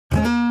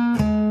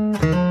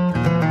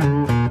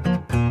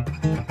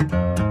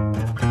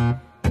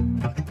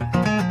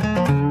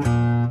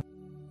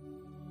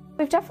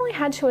definitely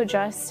had to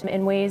adjust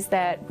in ways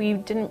that we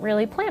didn't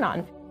really plan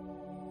on.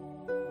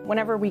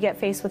 Whenever we get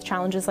faced with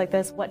challenges like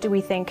this, what do we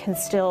think can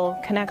still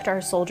connect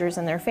our soldiers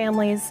and their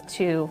families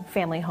to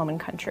family, home, and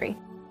country?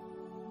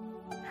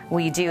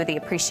 We do the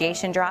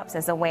appreciation drops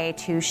as a way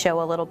to show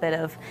a little bit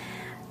of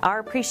our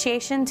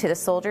appreciation to the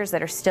soldiers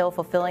that are still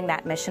fulfilling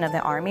that mission of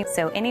the Army.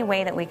 So any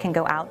way that we can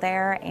go out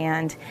there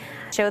and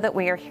show that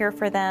we are here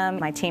for them.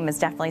 My team has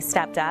definitely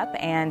stepped up,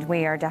 and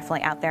we are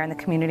definitely out there in the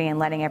community and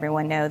letting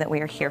everyone know that we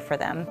are here for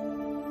them.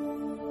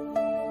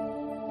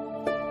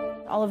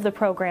 All of the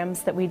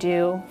programs that we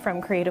do,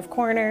 from Creative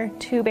Corner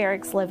to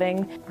Barracks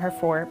Living, are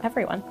for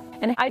everyone.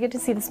 And I get to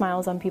see the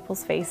smiles on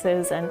people's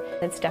faces, and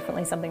it's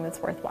definitely something that's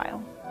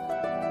worthwhile.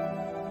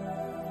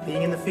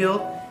 Being in the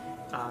field,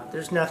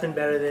 there's nothing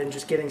better than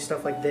just getting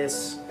stuff like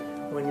this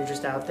when you're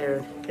just out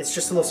there. It's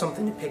just a little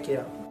something to pick you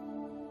up.